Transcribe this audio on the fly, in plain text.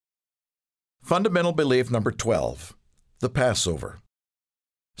Fundamental belief number 12, the Passover.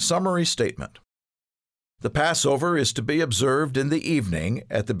 Summary statement. The Passover is to be observed in the evening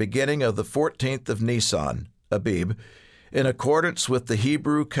at the beginning of the 14th of Nisan, Abib, in accordance with the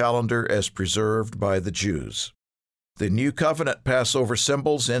Hebrew calendar as preserved by the Jews. The New Covenant Passover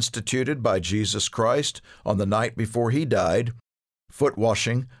symbols instituted by Jesus Christ on the night before He died, foot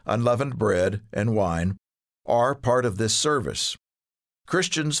washing, unleavened bread, and wine, are part of this service.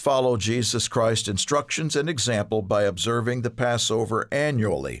 Christians follow Jesus Christ's instructions and example by observing the Passover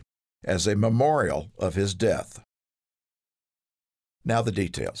annually as a memorial of His death. Now the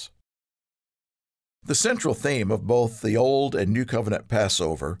details. The central theme of both the Old and New Covenant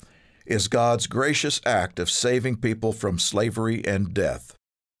Passover is God's gracious act of saving people from slavery and death.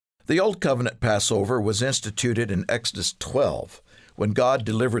 The Old Covenant Passover was instituted in Exodus 12, when God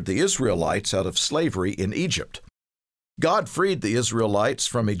delivered the Israelites out of slavery in Egypt. God freed the Israelites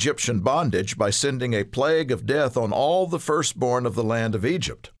from Egyptian bondage by sending a plague of death on all the firstborn of the land of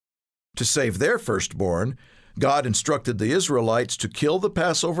Egypt. To save their firstborn, God instructed the Israelites to kill the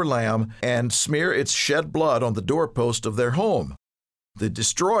Passover lamb and smear its shed blood on the doorpost of their home. The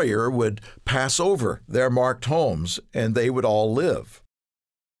destroyer would pass over their marked homes, and they would all live.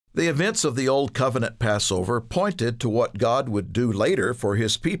 The events of the Old Covenant Passover pointed to what God would do later for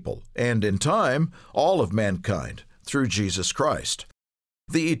His people, and in time, all of mankind, through Jesus Christ.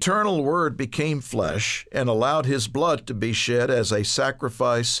 The eternal Word became flesh and allowed His blood to be shed as a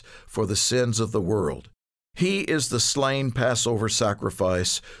sacrifice for the sins of the world. He is the slain Passover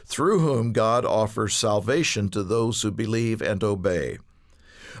sacrifice through whom God offers salvation to those who believe and obey.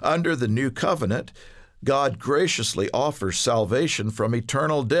 Under the New Covenant, God graciously offers salvation from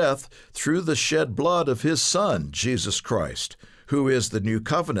eternal death through the shed blood of His Son, Jesus Christ, who is the New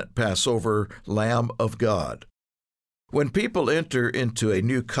Covenant Passover Lamb of God. When people enter into a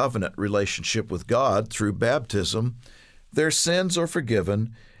new covenant relationship with God through baptism, their sins are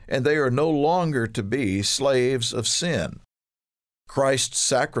forgiven and they are no longer to be slaves of sin. Christ's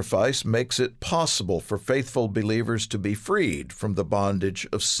sacrifice makes it possible for faithful believers to be freed from the bondage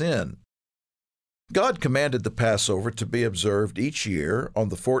of sin. God commanded the Passover to be observed each year on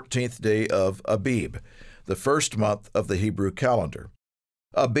the 14th day of Abib, the first month of the Hebrew calendar.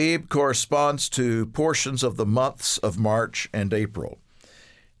 Abib corresponds to portions of the months of March and April.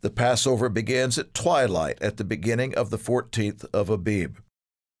 The Passover begins at twilight at the beginning of the 14th of Abib.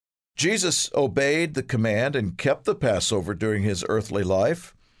 Jesus obeyed the command and kept the Passover during His earthly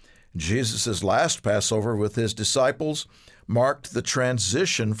life. Jesus' last Passover with His disciples marked the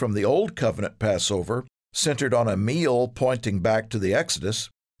transition from the Old Covenant Passover, centered on a meal pointing back to the Exodus,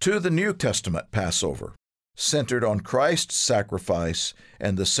 to the New Testament Passover, centered on Christ's sacrifice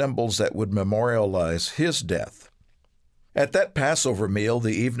and the symbols that would memorialize His death. At that Passover meal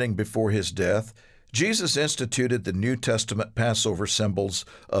the evening before His death, Jesus instituted the New Testament Passover symbols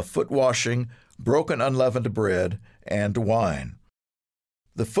of foot washing, broken unleavened bread, and wine.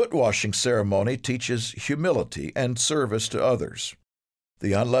 The foot washing ceremony teaches humility and service to others.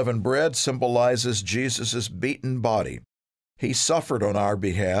 The unleavened bread symbolizes Jesus' beaten body. He suffered on our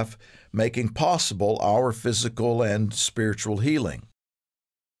behalf, making possible our physical and spiritual healing.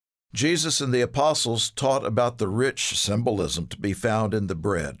 Jesus and the apostles taught about the rich symbolism to be found in the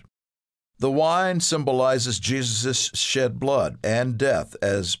bread. The wine symbolizes Jesus' shed blood and death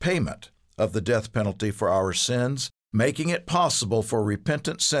as payment of the death penalty for our sins, making it possible for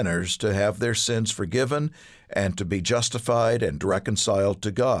repentant sinners to have their sins forgiven and to be justified and reconciled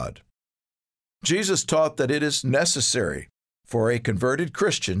to God. Jesus taught that it is necessary for a converted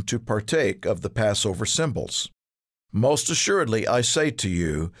Christian to partake of the Passover symbols. Most assuredly, I say to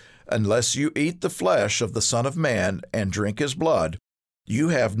you, unless you eat the flesh of the Son of Man and drink His blood, you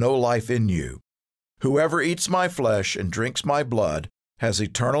have no life in you. Whoever eats my flesh and drinks my blood has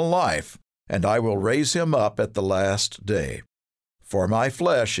eternal life, and I will raise him up at the last day. For my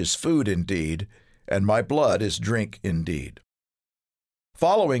flesh is food indeed, and my blood is drink indeed.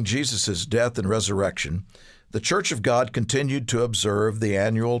 Following Jesus' death and resurrection, the Church of God continued to observe the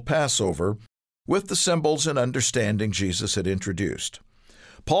annual Passover with the symbols and understanding Jesus had introduced.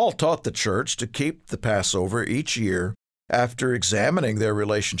 Paul taught the church to keep the Passover each year after examining their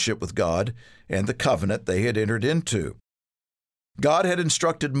relationship with God and the covenant they had entered into. God had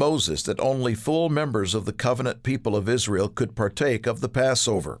instructed Moses that only full members of the covenant people of Israel could partake of the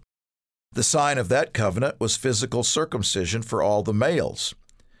Passover. The sign of that covenant was physical circumcision for all the males.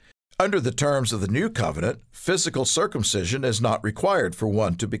 Under the terms of the new covenant, physical circumcision is not required for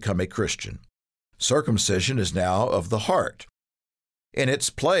one to become a Christian. Circumcision is now of the heart. In its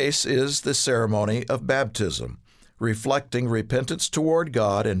place is the ceremony of baptism, reflecting repentance toward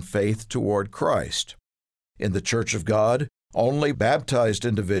God and faith toward Christ. In the Church of God, only baptized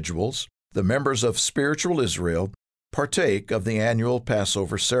individuals, the members of spiritual Israel, partake of the annual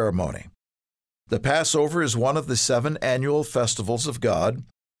Passover ceremony. The Passover is one of the 7 annual festivals of God,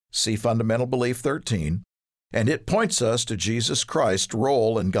 see Fundamental Belief 13, and it points us to Jesus Christ's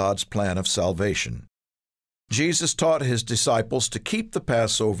role in God's plan of salvation. Jesus taught His disciples to keep the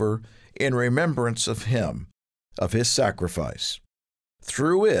Passover in remembrance of Him, of His sacrifice.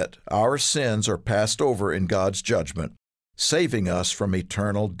 Through it, our sins are passed over in God's judgment, saving us from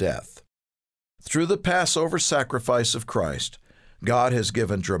eternal death. Through the Passover sacrifice of Christ, God has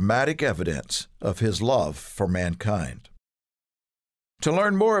given dramatic evidence of His love for mankind. To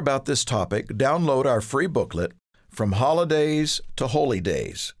learn more about this topic, download our free booklet, From Holidays to Holy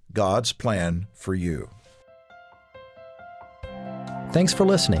Days, God's Plan for You. Thanks for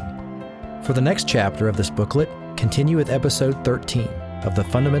listening. For the next chapter of this booklet, continue with Episode 13 of the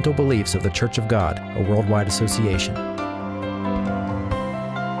Fundamental Beliefs of the Church of God, a Worldwide Association.